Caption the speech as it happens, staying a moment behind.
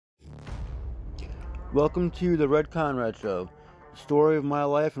Welcome to the Red Conrad Show, the story of my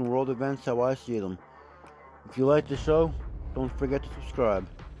life and world events how I see them. If you like the show, don't forget to subscribe.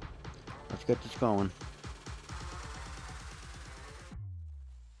 Let's get this going.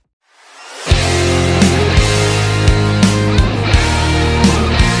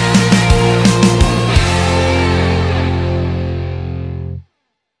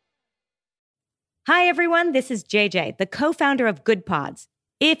 Hi everyone, this is JJ, the co-founder of Good Pods.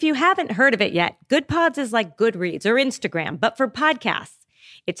 If you haven't heard of it yet, Good Pods is like Goodreads or Instagram, but for podcasts.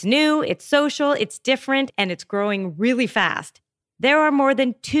 It's new, it's social, it's different, and it's growing really fast. There are more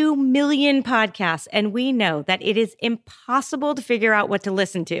than 2 million podcasts, and we know that it is impossible to figure out what to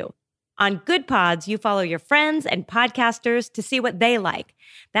listen to. On Good Pods, you follow your friends and podcasters to see what they like.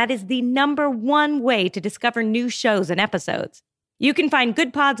 That is the #1 way to discover new shows and episodes. You can find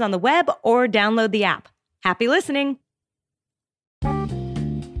Good Pods on the web or download the app. Happy listening!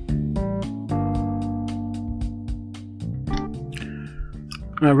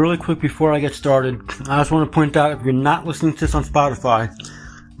 Really quick before I get started, I just want to point out if you're not listening to this on Spotify,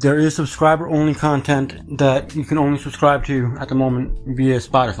 there is subscriber-only content that you can only subscribe to at the moment via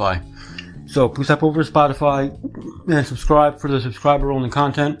Spotify. So please hop over to Spotify and subscribe for the subscriber-only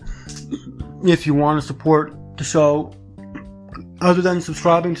content. If you want to support the show, other than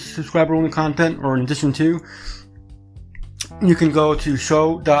subscribing to subscriber-only content, or in addition to, you can go to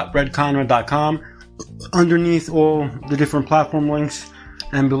show.redconrad.com. Underneath all the different platform links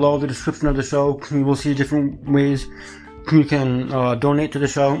and below the description of the show, you will see different ways you can donate to the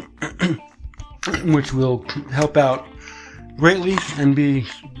show, which will help out greatly and be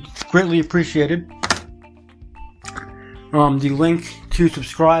greatly appreciated. The link to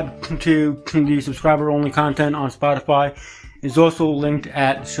subscribe to the subscriber-only content on Spotify is also linked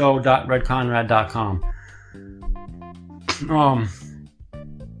at show.redconrad.com.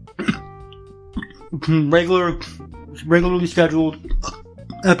 Regularly scheduled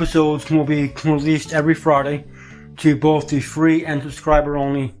episodes will be released every Friday to both the free and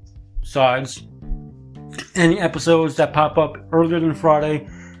subscriber-only sides. Any episodes that pop up earlier than Friday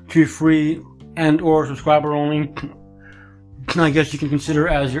to free and or subscriber-only, I guess you can consider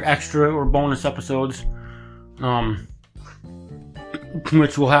as your extra or bonus episodes,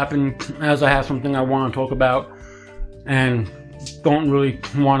 which will happen as I have something I want to talk about and don't really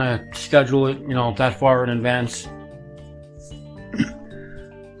want to schedule it, that far in advance.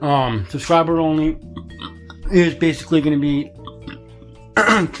 Subscriber only is basically going to be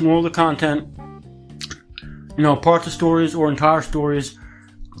all the content, parts of stories or entire stories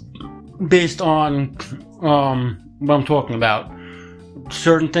based on what I'm talking about.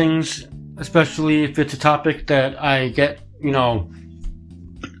 Certain things, especially if it's a topic that I get,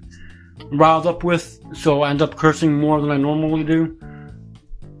 riled up with, so I end up cursing more than I normally do,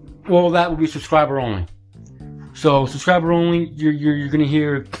 all that will be subscriber only. So subscriber only, you're gonna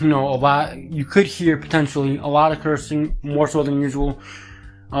hear, a lot. You could hear potentially a lot of cursing, more so than usual.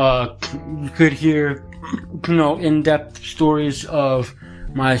 You could hear, in-depth stories of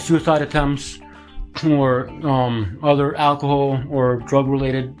my suicide attempts, or other alcohol or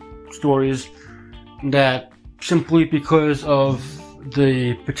drug-related stories that simply because of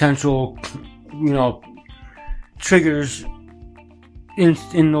the potential, triggers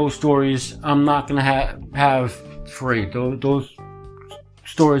in those stories, I'm not gonna have free. Those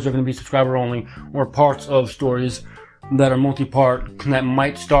stories are gonna be subscriber only, or parts of stories that are multi-part that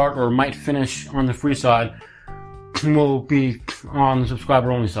might start or might finish on the free side will be on the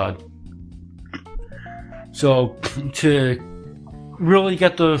subscriber only side. So to really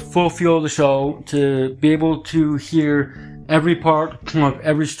get the full feel of the show, to be able to hear every part of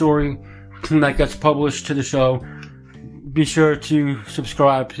every story that gets published to the show, be sure to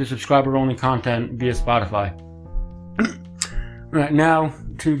subscribe to subscriber-only content via Spotify. Right, now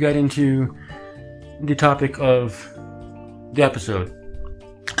to get into the topic of the episode.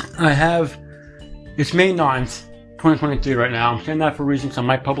 It's May 9th, 2023 right now. I'm saying that for reasons I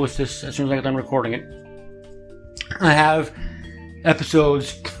might publish this as soon as I get done recording it. I have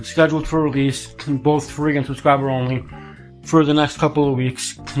episodes scheduled for release, both free and subscriber only, for the next couple of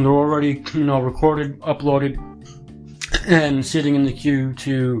weeks. They're already, recorded, uploaded, and sitting in the queue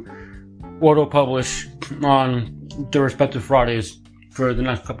to auto-publish on the respective Fridays for the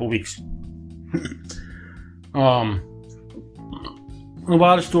next couple of weeks. A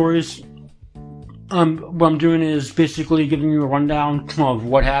lot of stories. What I'm doing is basically giving you a rundown of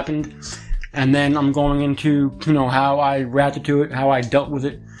what happened, and then I'm going into, how I reacted to it, how I dealt with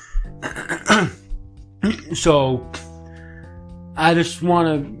it. So, I just want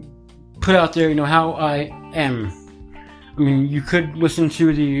to put out there, how I am. I mean, you could listen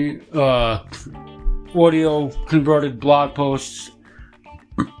to the audio converted blog posts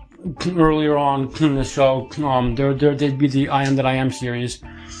earlier on in the show. There'd be the I Am That I Am series.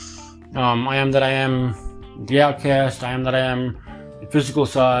 I Am That I Am the Outcast. I Am That I Am the Physical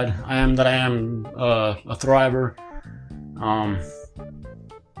Side. I Am That I Am a Thriver.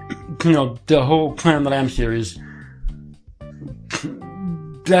 The whole I Am That I Am series.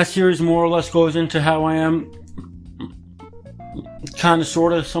 That series more or less goes into how I am, kind of,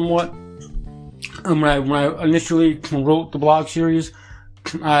 sort of, somewhat. When I initially wrote the blog series,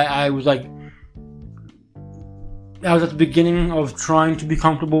 I was at the beginning of trying to be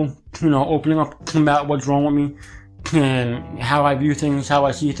comfortable, opening up about what's wrong with me and how I view things, how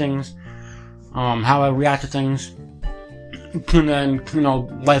I see things, how I react to things. And then,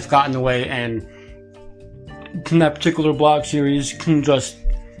 life got in the way, and that particular blog series just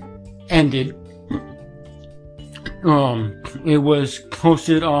ended. It was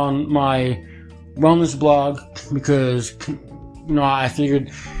posted on my wellness blog because, I figured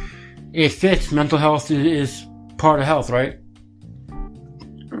it fits. Mental health is part of health, right?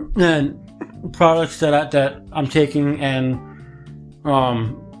 And products that I'm taking and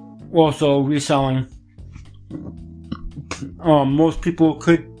also reselling, most people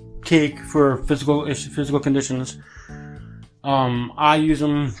could take for physical conditions. I use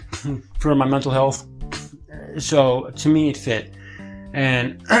them for my mental health, so to me it fit.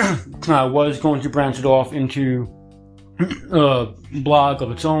 And I was going to branch it off into a blog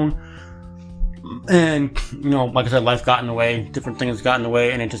of its own, and like I said, life got in the way, different things got in the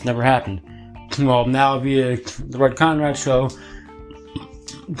way, and it just never happened. Well, now via the Red Conrad show,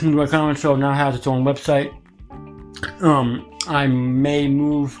 now has its own website. I may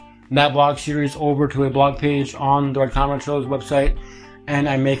move that blog series over to a blog page on the Red Conrad Show's website, and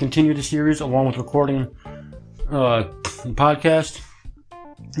I may continue the series along with recording the podcast.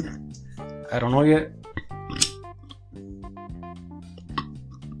 I don't know yet.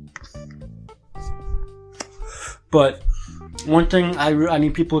 But one thing I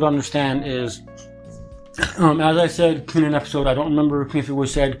need people to understand is, as I said in an episode, I don't remember if it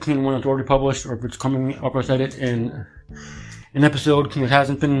was said when it's already published or if it's coming up. I said it in an episode that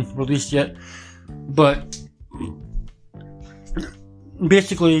hasn't been released yet. But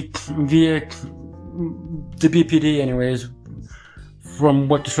basically, via the BPD, anyways, from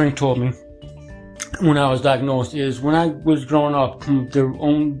what the shrink told me when I was diagnosed, is when I was growing up,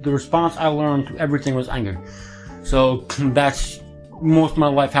 the response I learned to everything was anger. So that's most of my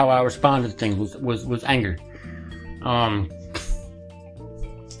life how I responded to things was anger. But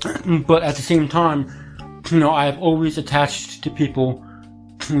at the same time, I've always attached to people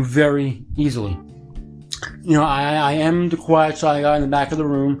very easily. I am the quiet shy guy in the back of the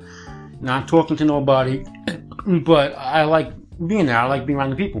room, not talking to nobody, but I like being there. I like being around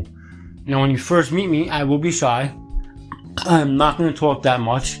the people. When you first meet me, I will be shy. I'm not going to talk that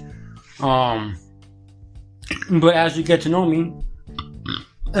much. But as you get to know me,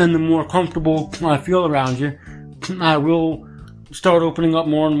 and the more comfortable I feel around you, I will start opening up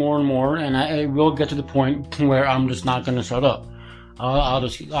more and more and more, and I will get to the point where I'm just not going to shut up. I'll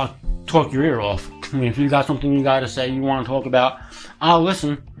talk your ear off. If you got something you got to say, you want to talk about, I'll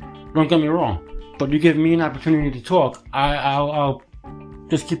listen. Don't get me wrong. But you give me an opportunity to talk, I'll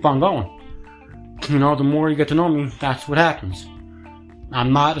just keep on going. The more you get to know me, that's what happens.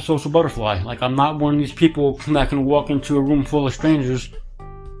 I'm not a social butterfly. I'm not one of these people that can walk into a room full of strangers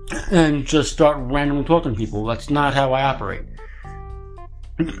and just start randomly talking to people. That's not how I operate.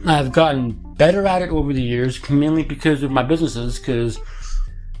 I've gotten better at it over the years, mainly because of my businesses, because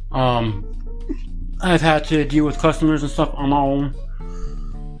I've had to deal with customers and stuff on my own.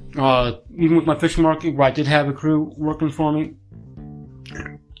 Even with my fish market, where I did have a crew working for me,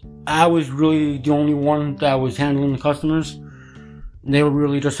 I was really the only one that was handling the customers. They were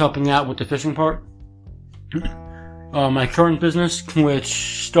really just helping out with the fishing part. My current business,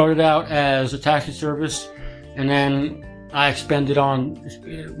 which started out as a taxi service, and then I expanded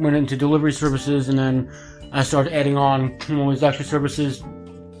went into delivery services, and then I started adding on these extra services,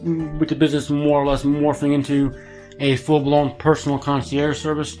 with the business more or less morphing into a full-blown personal concierge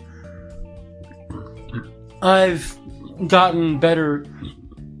service. I've gotten better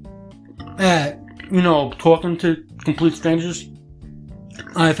at, talking to complete strangers.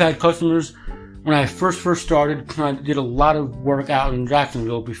 I've had customers, when I first started, I did a lot of work out in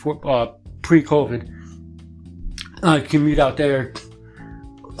Jacksonville before, pre-COVID. I'd commute out there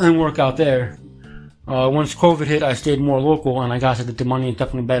and work out there. Once COVID hit, I stayed more local, and I got that the money is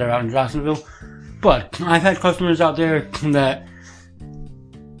definitely better out in Jacksonville. But I've had customers out there that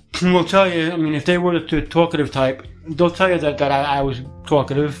will tell you, I mean, if they were the talkative type, they'll tell you that I was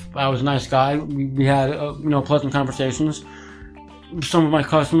talkative, I was a nice guy, we had, pleasant conversations. Some of my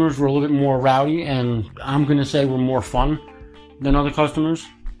customers were a little bit more rowdy, and I'm going to say were more fun than other customers.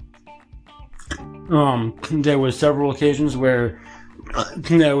 There was several occasions where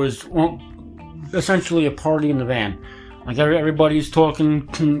there was essentially a party in the van. Like everybody's talking,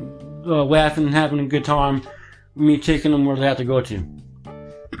 laughing, having a good time, me taking them where they have to go to.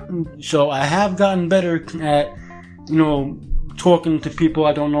 So I have gotten better at, talking to people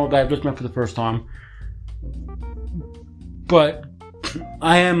I don't know that I've just met for the first time. But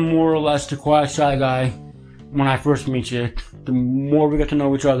I am more or less the quiet, shy guy when I first meet you. The more we get to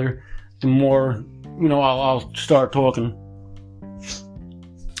know each other, the more, I'll start talking.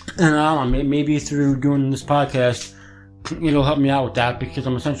 And I don't know, maybe through doing this podcast, it'll help me out with that, because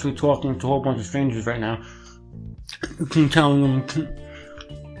I'm essentially talking to a whole bunch of strangers right now. Telling them,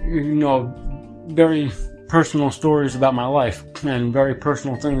 very personal stories about my life and very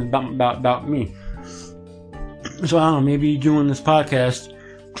personal things about me. So I don't know, maybe doing this podcast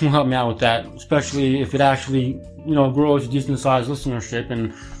will help me out with that, especially if it actually, grows a decent sized listenership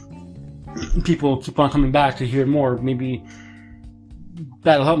and people keep on coming back to hear more. Maybe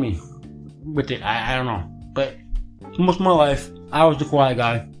that'll help me with it. I don't know. But most of my life, I was the quiet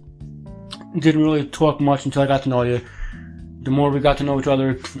guy. Didn't really talk much until I got to know you. The more we got to know each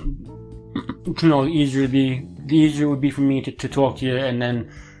other, the easier it would be for me to talk to you, and then,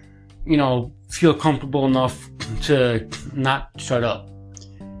 feel comfortable enough to not shut up.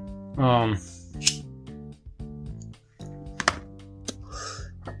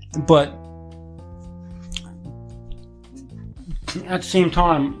 But at the same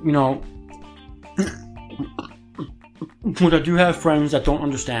time, but I do have friends that don't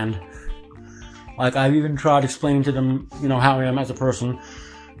understand. Like, I've even tried explaining to them, how I am as a person.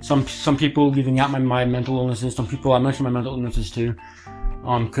 Some people leaving out my mental illnesses. Some people I mention my mental illnesses to,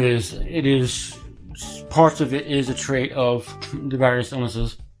 because it is, parts of it is a trait of the various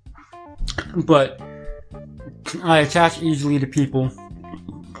illnesses. But I attach easily to people.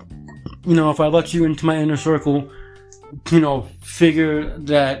 If I let you into my inner circle, figure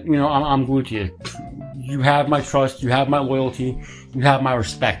that, I'm glued to you. You have my trust, you have my loyalty, you have my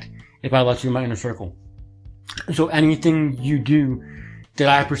respect if I let you in my inner circle. So anything you do that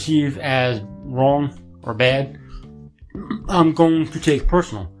I perceive as wrong or bad, I'm going to take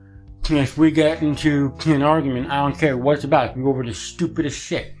personal. If we get into an argument, I don't care what it's about, we go over the stupidest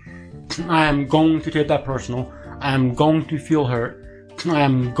shit, I am going to take that personal. I am going to feel hurt. I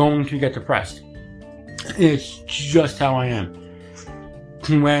am going to get depressed. It's just how I am.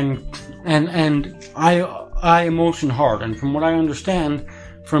 I emotion hard, and from what I understand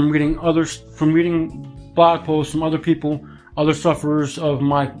from reading blog posts from other people, other sufferers of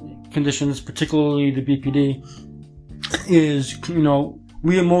my conditions, particularly the BPD, is,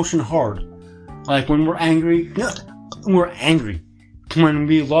 we emotion hard. Like, when we're angry, we're angry. When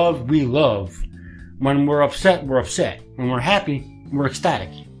we love, we love. When we're upset, we're upset. When we're happy, we're ecstatic.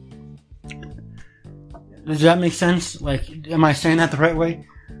 Does that make sense? Like, am I saying that the right way?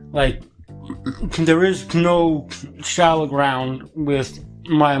 Like, there is no shallow ground with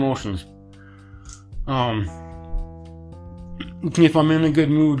my emotions. If I'm in a good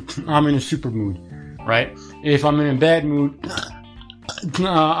mood, I'm in a super mood, right? If I'm in a bad mood,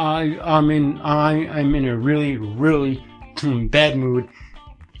 I'm in a really, really bad mood.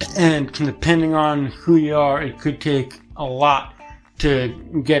 And depending on who you are, it could take a lot to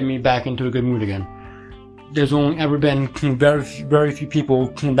get me back into a good mood again. There's only ever been very, very few people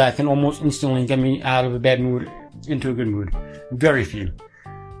that can almost instantly get me out of a bad mood into a good mood. Very few.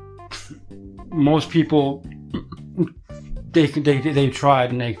 Most people, they've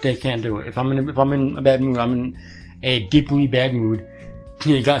tried and they can't do it. If I'm in a bad mood, I'm in a deeply bad mood.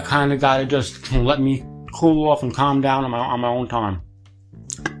 You gotta just let me cool off and calm down on my own time.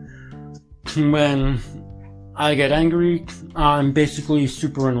 When I get angry, I'm basically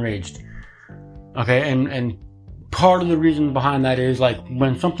super enraged. Okay, and part of the reason behind that is, like,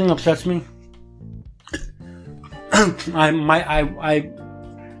 when something upsets me, I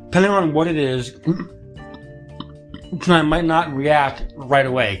depending on what it is, I might not react right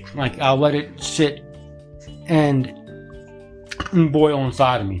away. Like, I'll let it sit and boil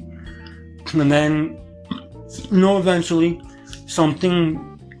inside of me. And then, eventually, something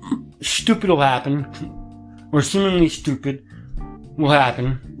stupid will happen, or seemingly stupid will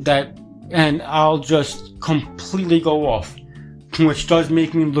happen, and I'll just completely go off, which does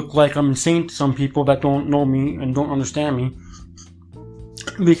make me look like I'm insane to some people that don't know me and don't understand me,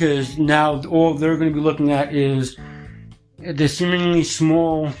 because now all they're going to be looking at is the seemingly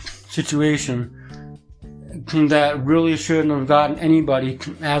small situation that really shouldn't have gotten anybody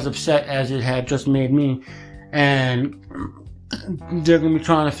as upset as it had just made me, and they're gonna be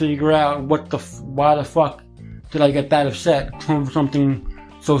trying to figure out why the fuck did I get that upset over something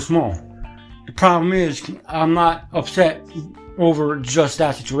so small. The problem is, I'm not upset over just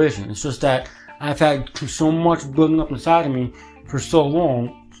that situation. It's just that I've had so much building up inside of me for so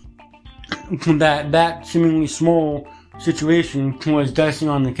long that seemingly small situation was icing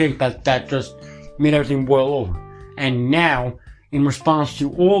on the cake that just made everything boil over. And now, in response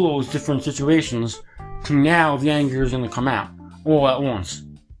to all those different situations, now the anger is going to come out all at once.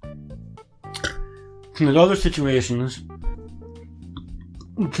 There's other situations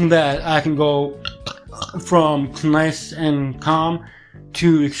that I can go from nice and calm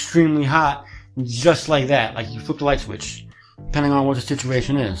to extremely hot, just like that. Like you flip the light switch, depending on what the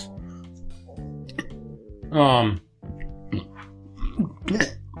situation is.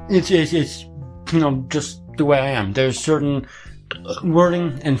 It's just the way I am. There's certain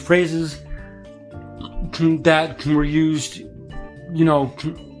wording and phrases that were used,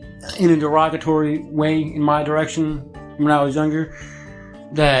 in a derogatory way in my direction when I was younger,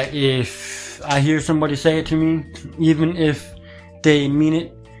 that if I hear somebody say it to me, even if they mean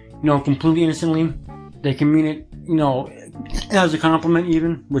it, completely innocently, they can mean it, as a compliment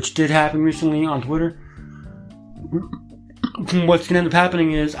even, which did happen recently on Twitter. What's going to end up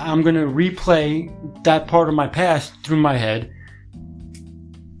happening is I'm going to replay that part of my past through my head,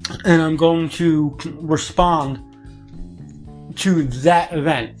 and I'm going to respond to that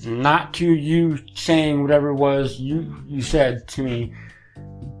event, not to you saying whatever it was you said to me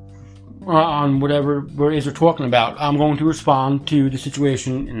on whatever it is you're talking about. I'm going to respond to the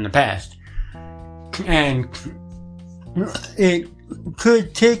situation in the past. And it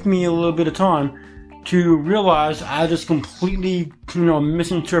could take me a little bit of time to realize I just completely,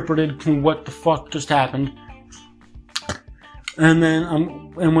 misinterpreted what the fuck just happened. And then,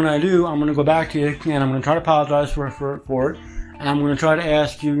 and when I do, I'm going to go back to you and I'm going to try to apologize for it. And I'm going to try to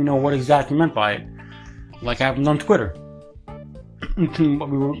ask you, what exactly you meant by it. Like happened on Twitter.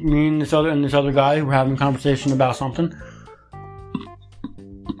 Me and this other guy were having a conversation about something.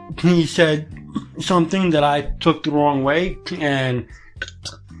 He said something that I took the wrong way, and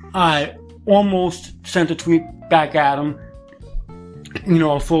I almost sent a tweet back at him,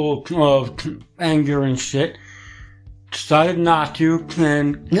 full of anger and shit. Decided not to,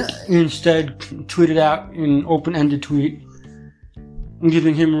 and instead tweeted out an open-ended tweet,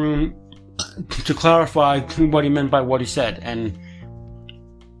 giving him room to clarify what he meant by what he said. And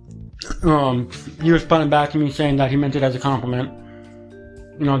he responded back to me saying that he meant it as a compliment.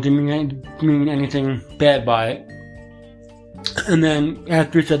 Didn't mean anything bad by it. And then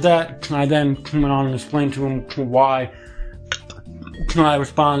after he said that, I then went on and explained to him why I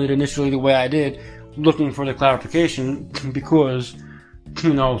responded initially the way I did, looking for the clarification, because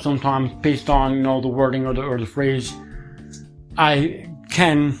sometimes based on the wording or the phrase, I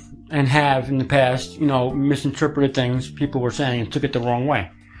can and have in the past misinterpreted things people were saying and took it the wrong way.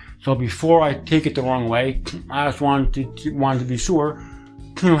 So before I take it the wrong way, I just wanted to be sure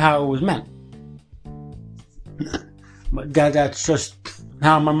how it was meant. But that's just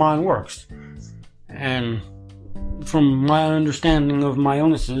how my mind works. And from my understanding of my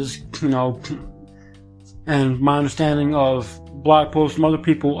illnesses, and my understanding of blog posts from other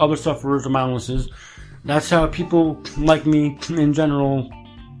people, other sufferers of my illnesses, that's how people like me in general,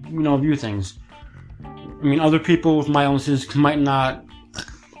 view things. I mean, other people with my illnesses might not,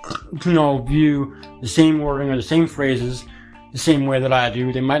 view the same wording or the same phrases the same way that I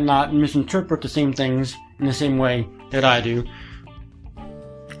do. They might not misinterpret the same things in the same way that I do.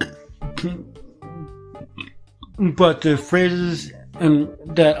 But the phrases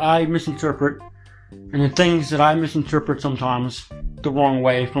that I misinterpret, and the things that I misinterpret sometimes the wrong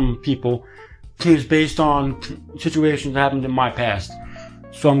way from people, is based on situations that happened in my past.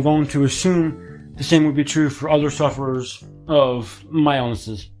 So I'm going to assume the same would be true for other sufferers of my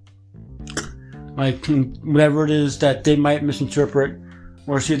illnesses. Like, whatever it is that they might misinterpret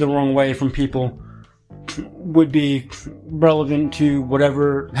or see the wrong way from people would be relevant to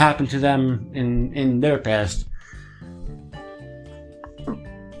whatever happened to them in their past.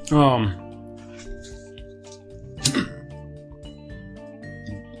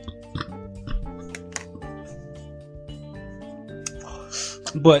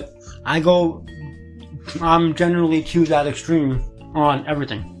 But I'm generally to that extreme on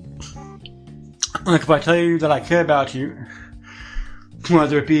everything. Like, if I tell you that I care about you,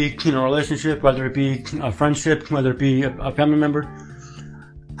 whether it be a relationship, whether it be a friendship, whether it be a family member,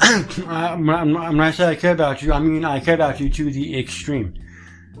 when I say I care about you, I mean I care about you to the extreme.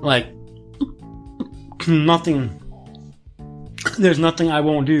 Like, nothing. There's nothing I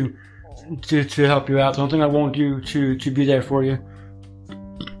won't do to help you out. There's nothing I won't do to be there for you.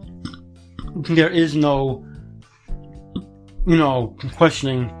 There is no,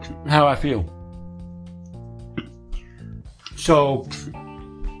 questioning how I feel. So,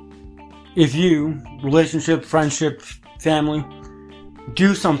 if you, relationship, friendship, family,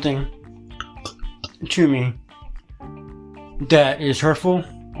 do something to me that is hurtful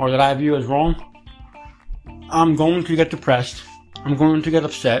or that I view as wrong, I'm going to get depressed. I'm going to get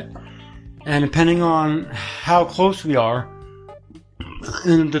upset. And depending on how close we are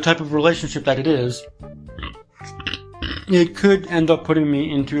and the type of relationship that it is, it could end up putting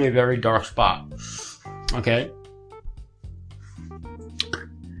me into a very dark spot. Okay?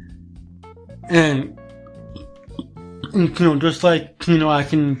 And, just like,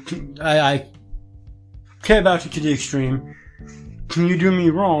 I care about you to the extreme. You do me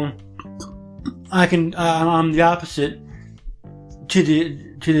wrong, I'm the opposite to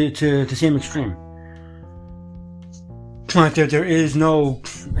the same extreme. Like there is no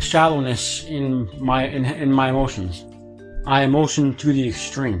shallowness in my emotions. I emotion to the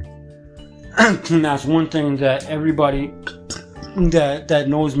extreme. And that's one thing that everybody that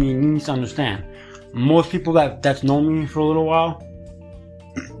knows me needs to understand. Most people that's known me for a little while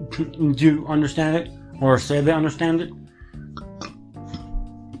do understand it, or say they understand it.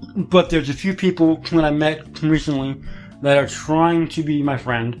 But there's a few people that I met recently that are trying to be my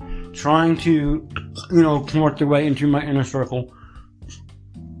friend, trying to, work their way into my inner circle,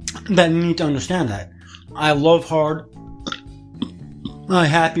 that need to understand that. I love hard, I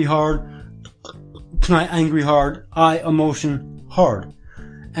happy hard, I angry hard, I emotion hard.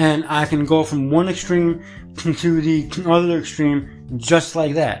 And I can go from one extreme to the other extreme just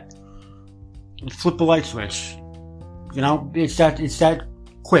like that. Flip a light switch. It's that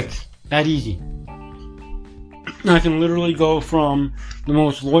quick, that easy. I can literally go from the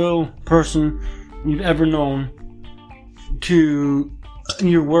most loyal person you've ever known to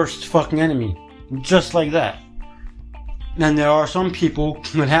your worst fucking enemy. Just like that. And there are some people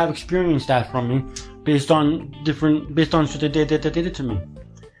that have experienced that from me based on shit they did to me.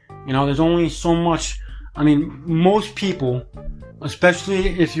 There's only so much. Most people,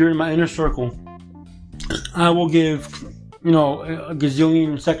 especially if you're in my inner circle, I will give, a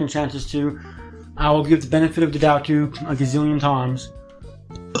gazillion second chances to. I will give the benefit of the doubt to a gazillion times.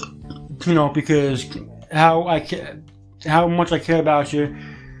 Because how much I care about you,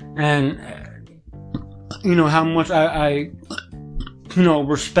 and how much I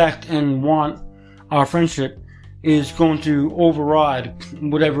respect and want our friendship is going to override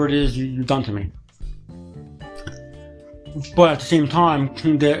whatever it is you've done to me. But at the same time,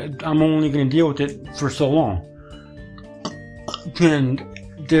 I'm only going to deal with it for so long. And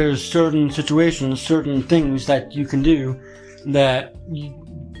there's certain situations, certain things that you can do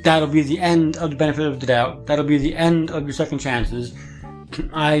that'll be the end of the benefit of the doubt. That'll be the end of your second chances.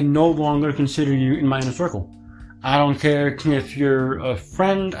 I no longer consider you in my inner circle. I don't care if you're a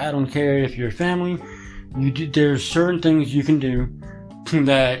friend. I don't care if you're family. There's certain things you can do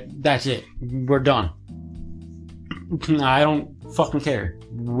that's it. We're done. I don't fucking care.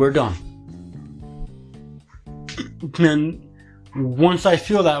 We're done. And once I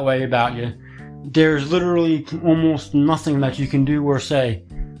feel that way about you, there's literally almost nothing that you can do or say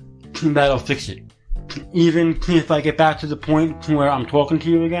that'll fix it. Even if I get back to the point where I'm talking to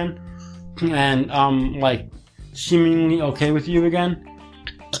you again, and I'm seemingly okay with you again,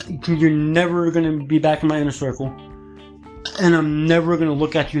 you're never going to be back in my inner circle, and I'm never going to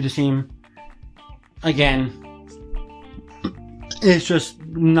look at you the same again. It's just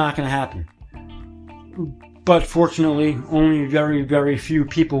not going to happen. But fortunately, only very, very few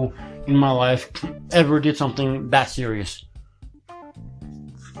people in my life ever did something that serious.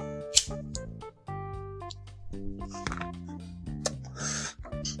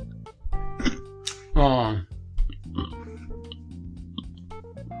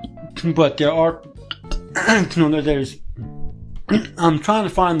 But there are, there's, I'm trying to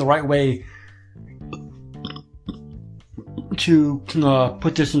find the right way to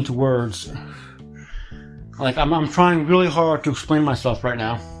put this into words. I'm trying really hard to explain myself right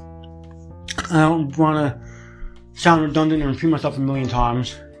now. I don't want to sound redundant and repeat myself a million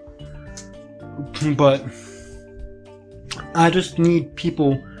times. But I just need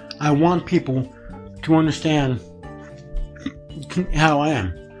people, I want people to understand how I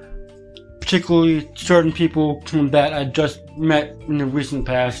am. Particularly certain people that I just met in the recent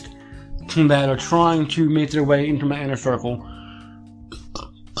past that are trying to make their way into my inner circle.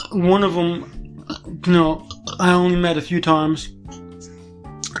 One of them, I only met a few times,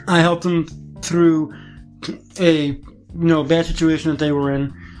 I helped them through a bad situation that they were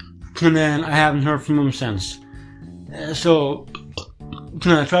in, and then I haven't heard from them since. So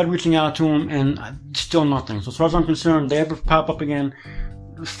I tried reaching out to them, and still nothing. So as far as I'm concerned, they ever pop up again,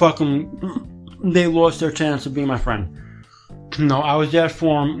 fuck them. They lost their chance of being my friend. I was there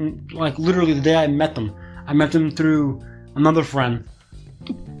for them, like literally the day I met them. I met them through another friend,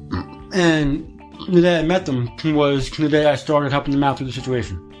 and the day I met them was the day I started helping them out through the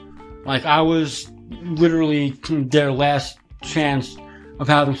situation. Like, I was literally their last chance of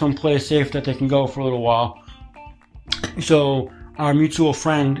having some place safe that they can go for a little while. So our mutual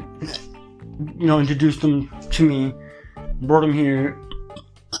friend, introduced them to me, brought them here.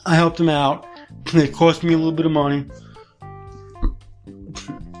 I helped them out. It cost me a little bit of money.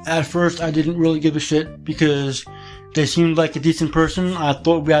 At first, I didn't really give a shit because they seemed like a decent person. I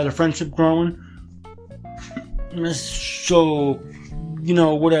thought we had a friendship growing. So,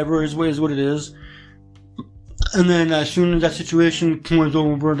 whatever is what it is. And then as soon as that situation was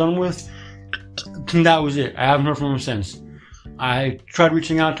over and done with, that was it. I haven't heard from them since. I tried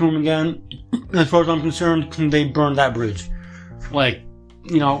reaching out to them again. As far as I'm concerned, they burned that bridge. Like,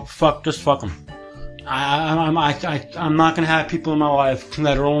 just fuck them. I'm not gonna have people in my life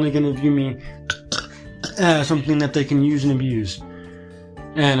that are only gonna view me as something that they can use and abuse.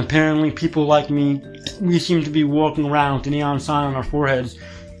 And apparently people like me, we seem to be walking around with a neon sign on our foreheads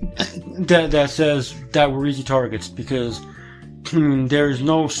that says that we're easy targets, because there is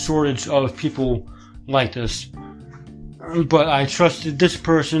no shortage of people like this. But I trusted this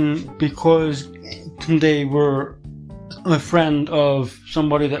person because they were a friend of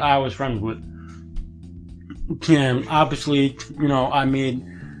somebody that I was friends with. And obviously, I made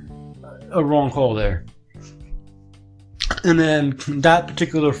a wrong call there. And then that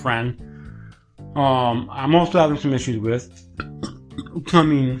particular friend, I'm also having some issues with.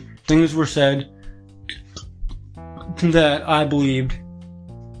 Things were said that I believed,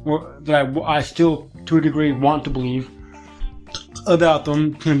 or that I still, to a degree, want to believe about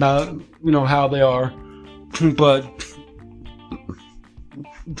them, about, how they are. But,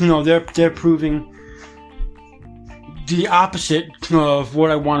 they're proving the opposite of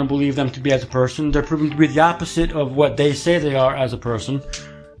what I want to believe them to be as a person. They're proving to be the opposite of what they say they are as a person.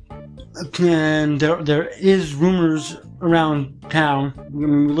 And there is rumors around town. We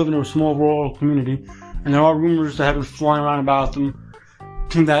live in a small rural community, and there are rumors that have been flying around about them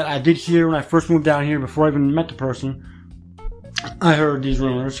that I did hear when I first moved down here. Before I even met the person, I heard these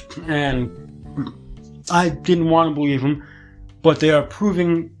rumors, and I didn't want to believe them, but they are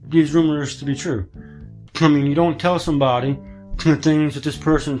proving these rumors to be true. You don't tell somebody the things that this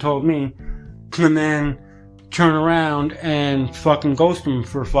person told me, and then turn around and fucking ghost them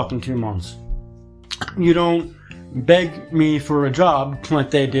for fucking 2 months. You don't beg me for a job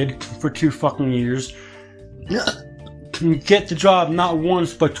like they did for 2 fucking years. Get the job not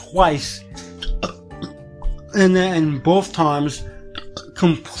once but twice, and then both times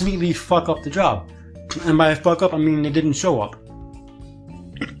completely fuck up the job. And by fuck up, I mean they didn't show up.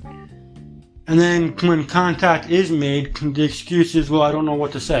 And then when contact is made, the excuse is, well, I don't know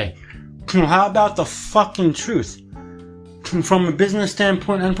what to say. How about the fucking truth? From a business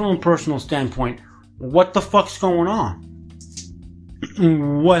standpoint and from a personal standpoint, what the fuck's going on?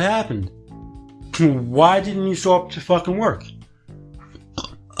 What happened? Why didn't you show up to fucking work?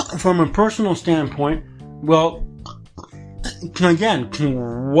 From a personal standpoint, well, again,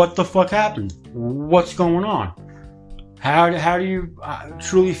 what the fuck happened? What's going on? How do you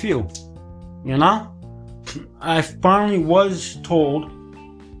truly feel? I finally was told,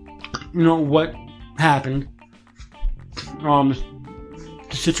 what happened, the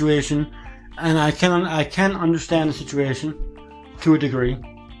situation, and I can understand the situation to a degree,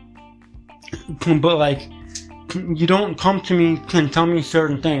 but you don't come to me and tell me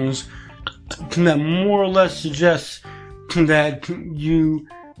certain things that more or less suggests that you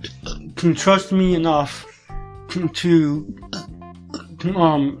can trust me enough to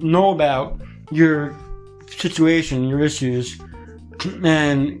know about your situation, your issues,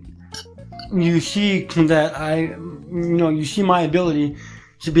 and you see that you see my ability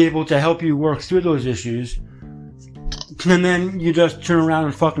to be able to help you work through those issues, and then you just turn around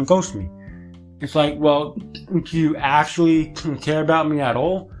and fucking ghost me. It's like, well, do you actually care about me at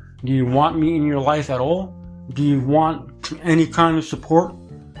all? Do you want me in your life at all? Do you want any kind of support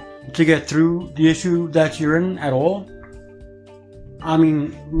to get through the issue that you're in at all?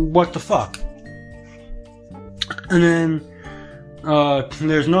 What the fuck? And then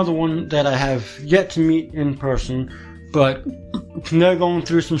there's another one that I have yet to meet in person, but they're going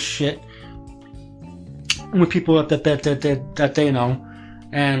through some shit with people that they know,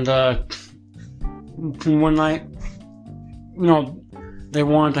 And one night, they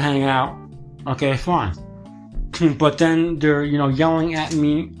wanted to hang out. Okay, fine. But then they're, yelling at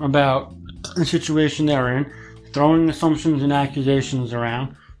me about the situation they're in, throwing assumptions and accusations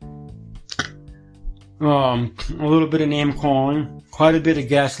around. A little bit of name calling, quite a bit of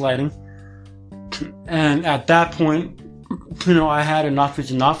gaslighting. And at that point, I had enough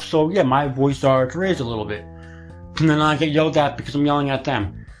is enough. So yeah, my voice started to raise a little bit. And then I get yelled at because I'm yelling at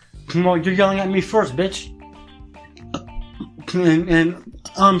them. Well, you're yelling at me first, bitch. And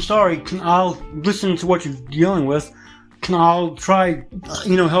I'm sorry, I'll listen to what you're dealing with. I'll try,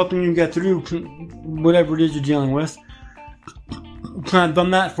 helping you get through whatever it is you're dealing with. I've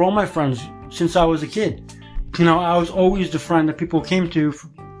done that for all my friends since I was a kid. I was always the friend that people came to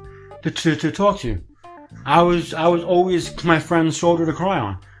talk to. I was always my friend's shoulder to cry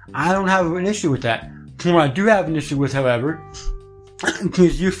on. I don't have an issue with that. What I do have an issue with, however,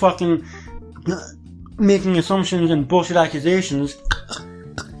 is you fucking making assumptions and bullshit accusations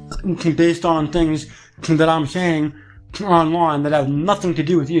based on things that I'm saying online that have nothing to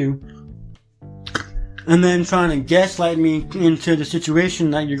do with you, and then trying to gaslight me into the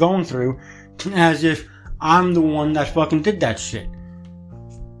situation that you're going through as if I'm the one that fucking did that shit.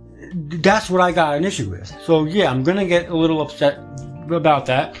 That's what I got an issue with. So yeah, I'm gonna get a little upset about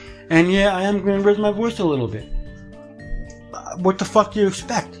that, and yeah, I am gonna raise my voice a little bit. What the fuck do you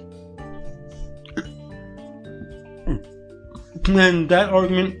expect? And that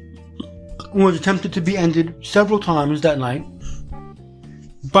argument was attempted to be ended several times that night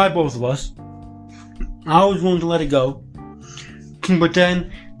by both of us. I was willing to let it go, but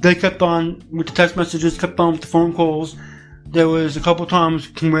then they kept on with the text messages, kept on with the phone calls. There was a couple times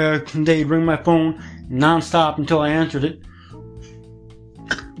where they'd ring my phone non-stop until I answered it,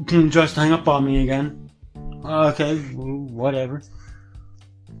 just to hang up on me again. Okay, whatever.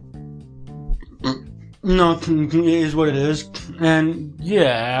 No, it is what it is. And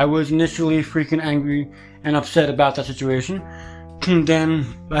yeah, I was initially freaking angry and upset about that situation. Then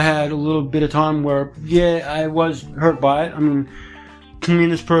I had a little bit of time where, yeah, I was hurt by it. I mean, me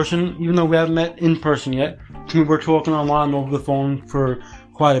and this person, even though we haven't met in person yet, we were talking online over the phone for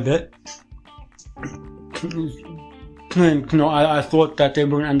quite a bit. And, I thought that they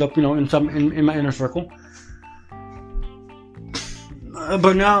were going to end up, in my inner circle.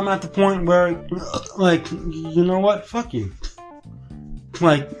 But now I'm at the point where, you know what? Fuck you.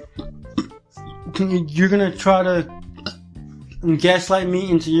 You're gonna try to gaslight me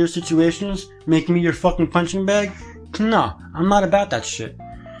into your situations, make me your fucking punching bag? No, I'm not about that shit.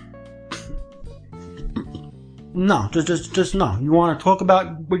 No, just no. You want to talk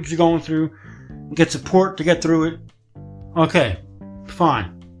about what you're going through, get support to get through it? Okay,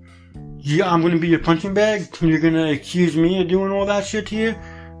 fine. Yeah, I'm gonna be your punching bag? You're gonna accuse me of doing all that shit to you?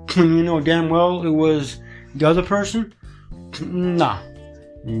 When you know damn well it was the other person? Nah.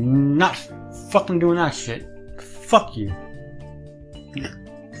 Not fucking doing that shit. Fuck you.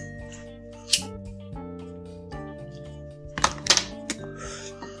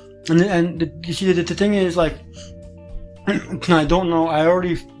 And you see, the thing is, I don't know, I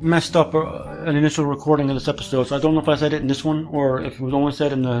already messed up an initial recording of this episode, so I don't know if I said it in this one, or if it was only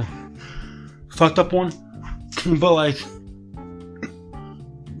said in the fucked up one. But,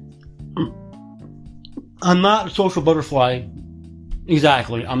 I'm not a social butterfly,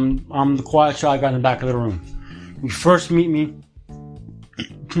 exactly. I'm the quiet, shy guy in the back of the room. You first meet me,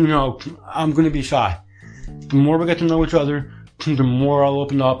 I'm gonna be shy. The more we get to know each other, the more I'll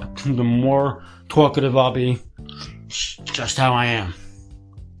open up, the more talkative I'll be. Just how I am.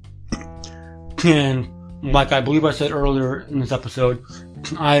 And like I believe I said earlier in this episode,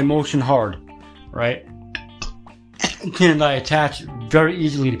 I emotion hard, right? And I attach very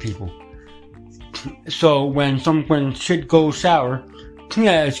easily to people. So when shit goes sour,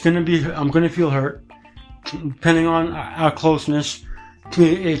 yeah, I'm gonna feel hurt. Depending on our closeness,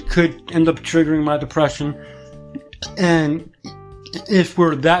 it could end up triggering my depression. And if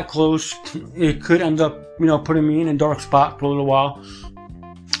we're that close, it could end up, putting me in a dark spot for a little while.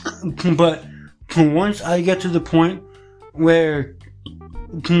 But once I get to the point where,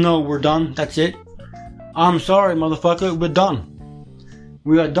 we're done, that's it. I'm sorry, motherfucker, we're done.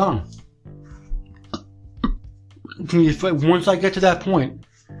 We are done. Once I get to that point,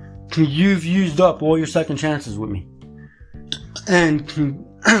 you've used up all your second chances with me. And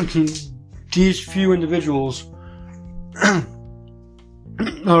these few individuals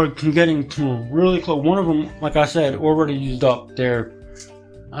are getting really close. One of them, like I said, already used up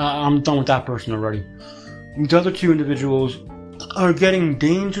I'm done with that person already. The other two individuals are getting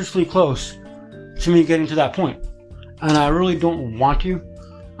dangerously close to me getting to that point. And I really don't want to.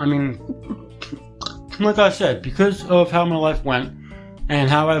 I mean, like I said, because of how my life went and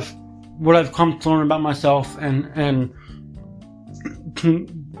what I've come to learn about myself and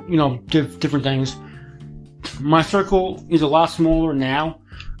different things, my circle is a lot smaller now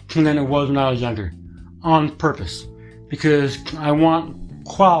than it was when I was younger, on purpose, because I want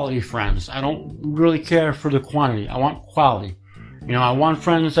quality friends. I don't really care for the quantity. I want quality. I want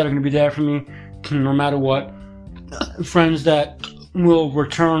friends that are going to be there for me no matter what. Friends that will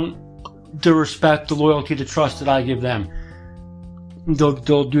return the respect, the loyalty, the trust that I give them. They'll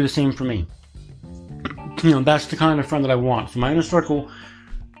do the same for me. That's the kind of friend that I want. So my inner circle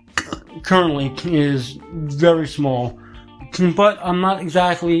currently is very small, but I'm not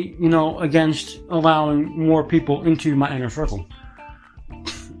exactly, against allowing more people into my inner circle.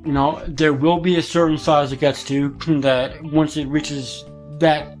 There will be a certain size it gets to, that once it reaches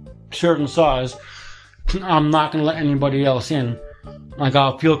that certain size, I'm not going to let anybody else in. Like,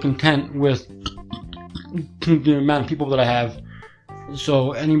 I'll feel content with the amount of people that I have.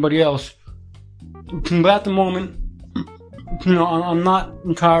 So anybody else, but at the moment, I'm not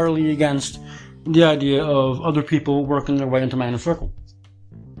entirely against the idea of other people working their way into my inner circle.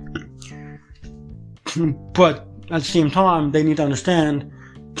 But at the same time, they need to understand,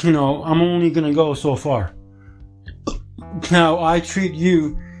 I'm only going to go so far. How I treat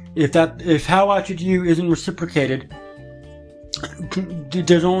you, if how I treat you isn't reciprocated,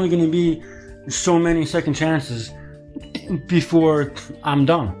 there's only going to be so many second chances before I'm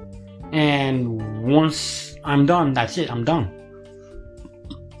done. And once I'm done, that's it, I'm done.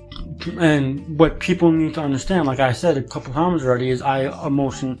 And what people need to understand, like I said a couple times already, is I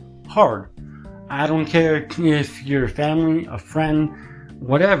emotion hard. I don't care if you're family, a friend,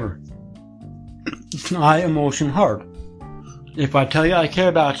 whatever. I emotion hard. If I tell you I care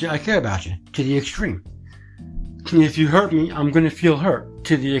about you, I care about you to the extreme. If you hurt me, I'm going to feel hurt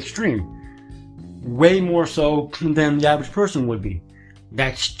to the extreme. Way more so than the average person would be.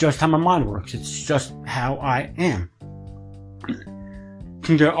 That's just how my mind works. It's just how I am.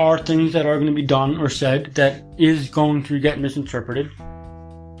 There are things that are going to be done or said that is going to get misinterpreted.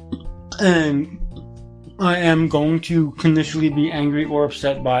 And I am going to initially be angry or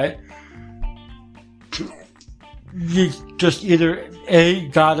upset by it. You just either A,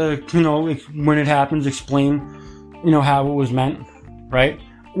 gotta, when it happens, explain, how it was meant, right?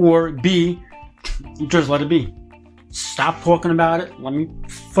 Or B, just let it be. Stop talking about it. Let me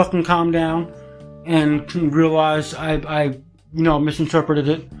fucking calm down and realize I misinterpreted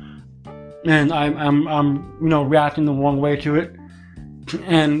it, and I'm reacting the wrong way to it.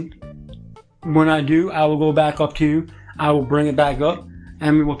 And when I do, I will go back up to you. I will bring it back up,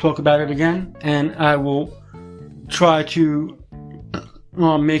 and we will talk about it again. And I will try to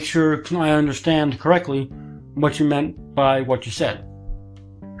make sure I understand correctly what you meant by what you said.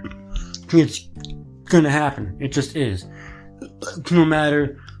 It's gonna happen. It just is. No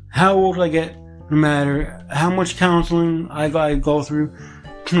matter how old I get, no matter how much counseling I go through,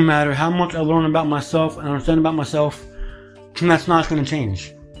 no matter how much I learn about myself and understand about myself, that's not gonna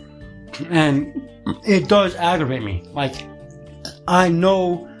change. And it does aggravate me. Like, I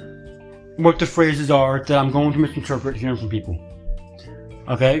know what the phrases are that I'm going to misinterpret hearing from people.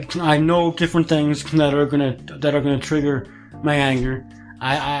 Okay? I know different things that are gonna trigger my anger.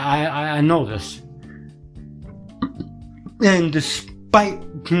 I know this. And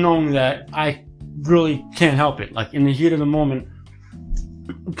despite knowing that, I really can't help it. Like, in the heat of the moment,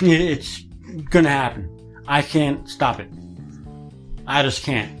 it's gonna happen. I can't stop it. I just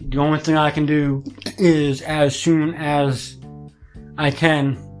can't. The only thing I can do is, as soon as I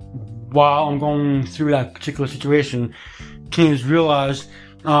can, while I'm going through that particular situation, is realize,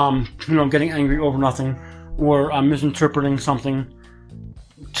 getting angry over nothing, or I'm misinterpreting something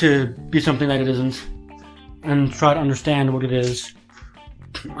to be something that it isn't, and try to understand what it is.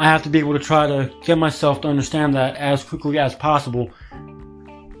 I have to be able to try to get myself to understand that as quickly as possible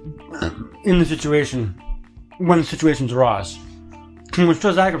in the situation, when the situations arise, which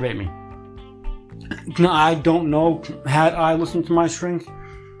does aggravate me. I don't know, had I listened to my shrink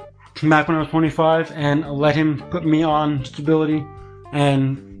back when I was 25 and let him put me on stability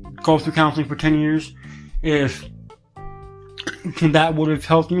and go through counseling for 10 years, if that would have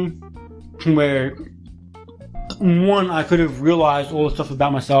helped me, where one, I could have realized all the stuff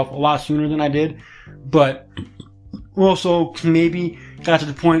about myself a lot sooner than I did, but also maybe got to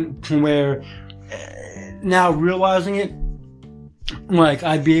the point where now realizing it, like,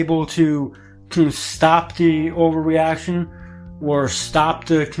 I'd be able to stop the overreaction or stop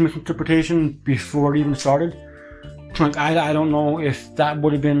the misinterpretation before it even started. Like, I don't know if that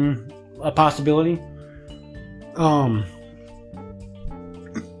would have been a possibility.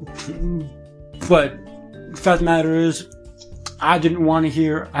 But the fact of the matter is, I didn't want to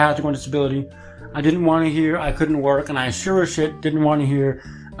hear I had to go on disability. I didn't want to hear I couldn't work, and I sure as shit didn't want to hear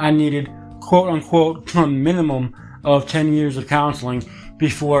I needed, quote unquote, a minimum of 10 years of counseling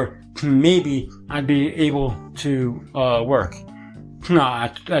before maybe I'd be able to work. No,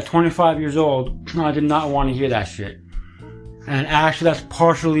 at 25 years old, I did not want to hear that shit. And actually, that's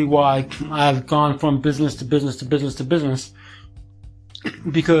partially why I've gone from business to business to business to business.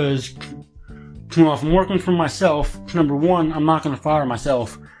 Because, if I'm working for myself, number one, I'm not going to fire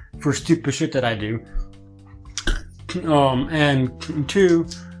myself for stupid shit that I do. And two,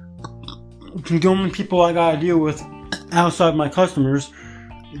 the only people I gotta deal with outside my customers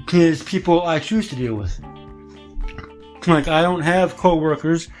is people I choose to deal with. Like, I don't have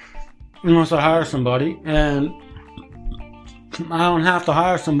coworkers unless I hire somebody, and I don't have to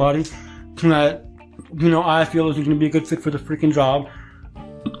hire somebody that, I feel is going to be a good fit for the freaking job.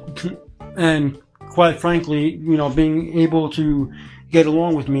 And quite frankly, being able to get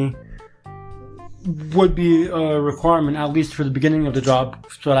along with me would be a requirement, at least for the beginning of the job,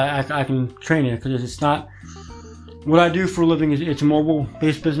 so that I can train it. Because it's not what I do for a living. It's a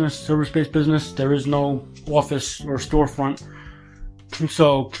mobile-based business, service-based business. There is no office or storefront,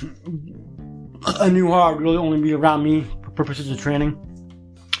 so a new hire would really only be around me for purposes of training,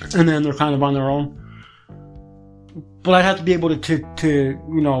 and then they're kind of on their own. But I'd have to be able to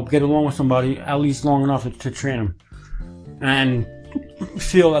get along with somebody at least long enough to train them, and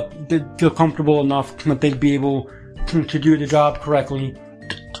feel that they'd feel comfortable enough that they'd be able to do the job correctly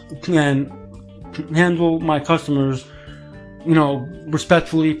and handle my customers,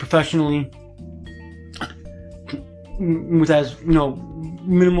 respectfully, professionally, with as,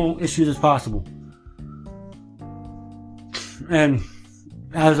 minimal issues as possible. And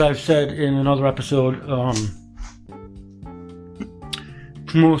as I've said in another episode,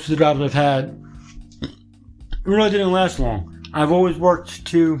 most of the jobs I've had really didn't last long. I've always worked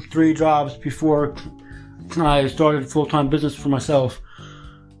 2-3 jobs before I started full-time business for myself.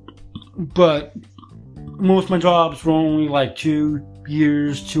 But most of my jobs were only like 2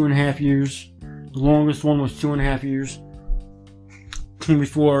 years, 2.5 years. The longest one was 2.5 years.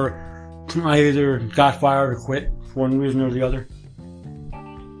 Before I either got fired or quit for one reason or the other.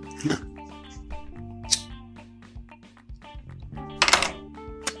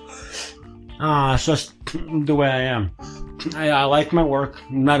 It's just the way I am. I like my work,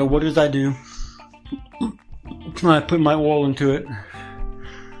 no matter what it is I do. I put my all into it.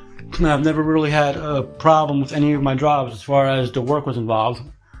 I've never really had a problem with any of my jobs as far as the work was involved.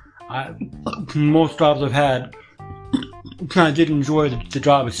 Most jobs I've had, I did enjoy the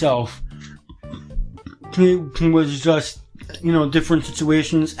job itself. It was just, different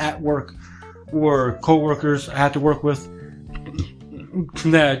situations at work or co-workers I had to work with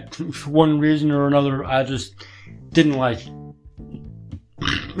that for one reason or another I just didn't like.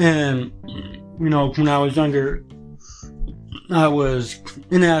 And, when I was younger, I was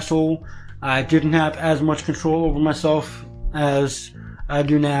an asshole. I didn't have as much control over myself as I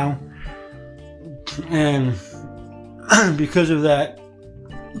do now. And because of that,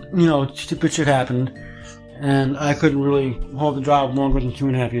 stupid shit happened. And I couldn't really hold the job longer than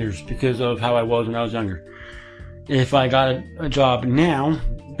 2.5 years because of how I was when I was younger. If I got a job now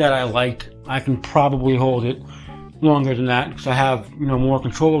that I liked, I can probably hold it longer than that because I have, more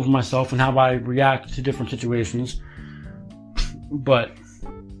control over myself and how I react to different situations. But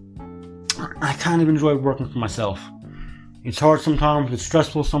I kind of enjoy working for myself. It's hard sometimes, it's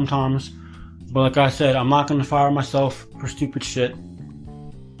stressful sometimes, but like I said, I'm not going to fire myself for stupid shit.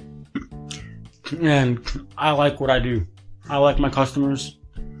 And I like what I do. I like my customers.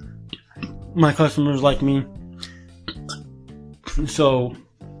 My customers like me. So,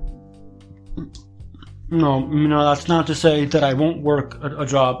 that's not to say that I won't work a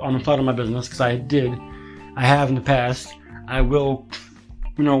job on the side of my business, because I did. I have in the past. I will,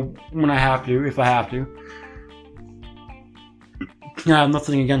 when I have to, if I have to. I have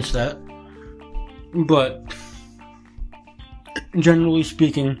nothing against that. But, generally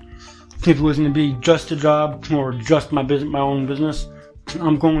speaking, if it was going to be just a job or just my own business,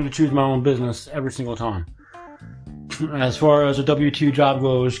 I'm going to choose my own business every single time. As far as a W-2 job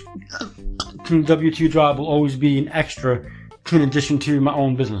goes, the W-2 job will always be an extra in addition to my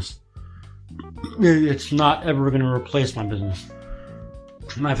own business. It's not ever going to replace my business.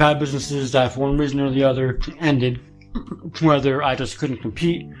 I've had businesses that, for one reason or the other, ended, whether I just couldn't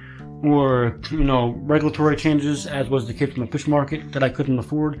compete or, regulatory changes, as was the case with my fish market, that I couldn't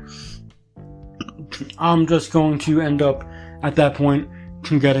afford. I'm just going to end up, at that point,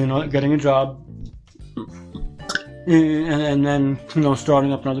 getting a job and then,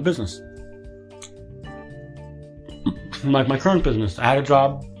 starting up another business. Like my current business. I had a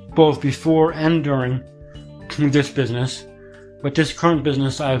job both before and during this business, but this current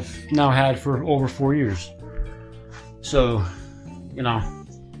business I've now had for over 4 years. So,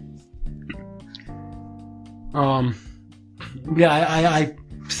 I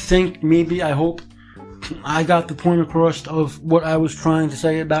think, maybe, I hope I got the point across of what I was trying to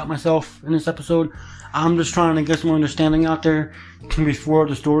say about myself in this episode. I'm just trying to get some understanding out there before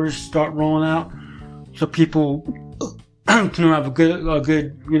the stories start rolling out, so people can have a good,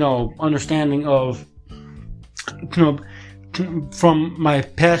 understanding of, from my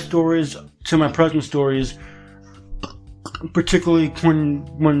past stories to my present stories, particularly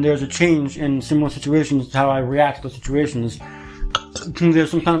when there's a change in similar situations, how I react to those situations.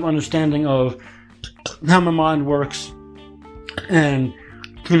 There's some kind of understanding of how my mind works, and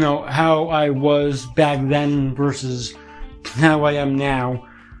how I was back then versus how I am now.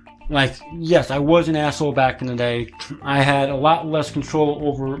 Like, yes, I was an asshole back in the day. I had a lot less control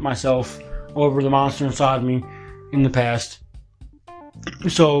over myself, over the monster inside me in the past.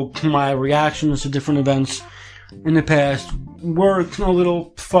 So my reactions to different events in the past were a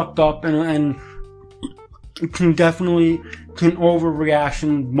little fucked up and definitely an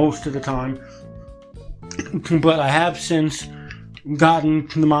overreaction most of the time. But I have since gotten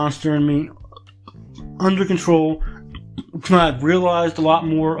the monster in me under control. I've realized a lot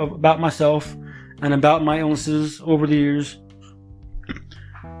more about myself and about my illnesses over the years,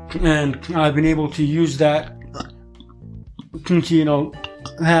 and I've been able to use that to,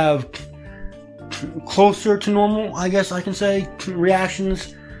 have closer to normal, I guess I can say,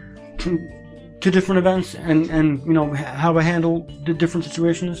 reactions to different events, and how I handle the different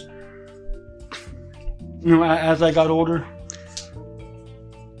situations, as I got older.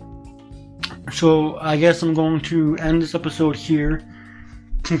 So I guess I'm going to end this episode here.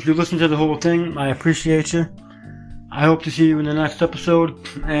 If you listened to the whole thing, I appreciate you. I hope to see you in the next episode,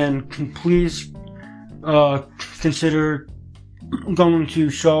 and please consider going to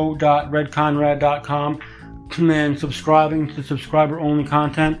show.redconrad.com and subscribing to subscriber-only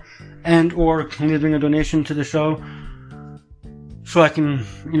content, and or leaving a donation to the show, so I can,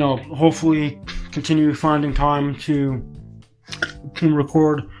 hopefully continue finding time to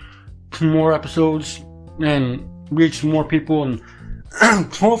record more episodes and reach more people, and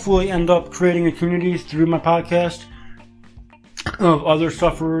hopefully end up creating a community through my podcast of other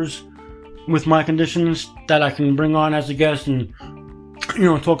sufferers with my conditions that I can bring on as a guest and,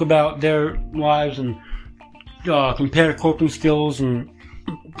 talk about their lives and compare coping skills and,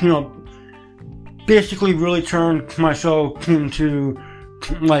 basically really turn my show into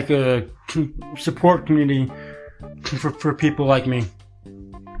like a support community for people like me.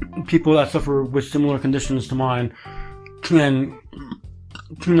 People that suffer with similar conditions to mine, and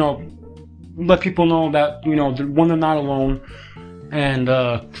let people know that one, they're not alone, and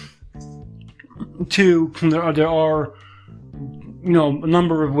two, there are a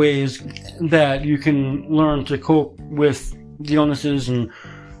number of ways that you can learn to cope with the illnesses and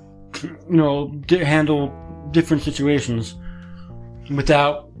handle different situations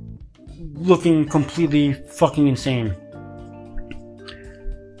without looking completely fucking insane.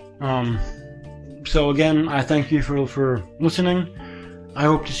 So again, I thank you for listening. I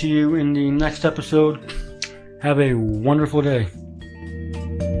hope to see you in the next episode. Have a wonderful day.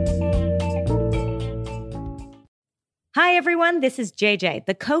 Hi everyone, this is JJ,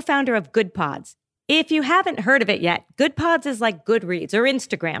 the co-founder of Good Pods. If you haven't heard of it yet, Good Pods is like Goodreads or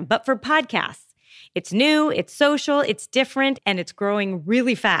Instagram, but for podcasts. It's new, it's social, it's different, and it's growing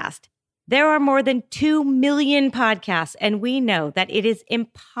really fast. There are more than 2 million podcasts, and we know that it is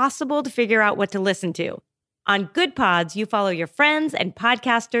impossible to figure out what to listen to. On Good Pods, you follow your friends and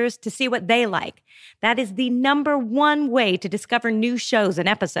podcasters to see what they like. That is the #1 way to discover new shows and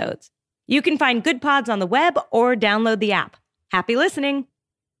episodes. You can find Good Pods on the web or download the app. Happy listening!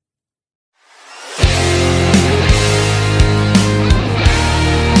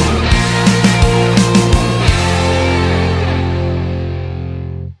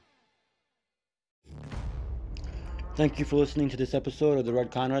 Thank you for listening to this episode of The Red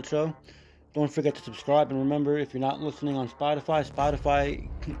Conrad Show. Don't forget to subscribe, and remember, if you're not listening on Spotify, Spotify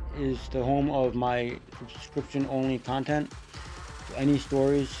is the home of my subscription-only content. So any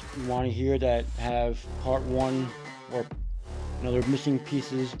stories you want to hear that have part 1 or they're missing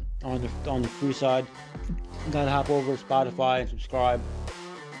pieces on the free side, you gotta hop over to Spotify and subscribe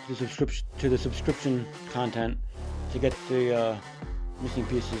to the subscription content to get the missing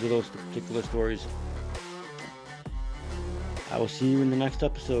pieces of those particular stories. I will see you in the next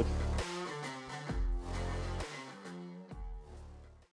episode.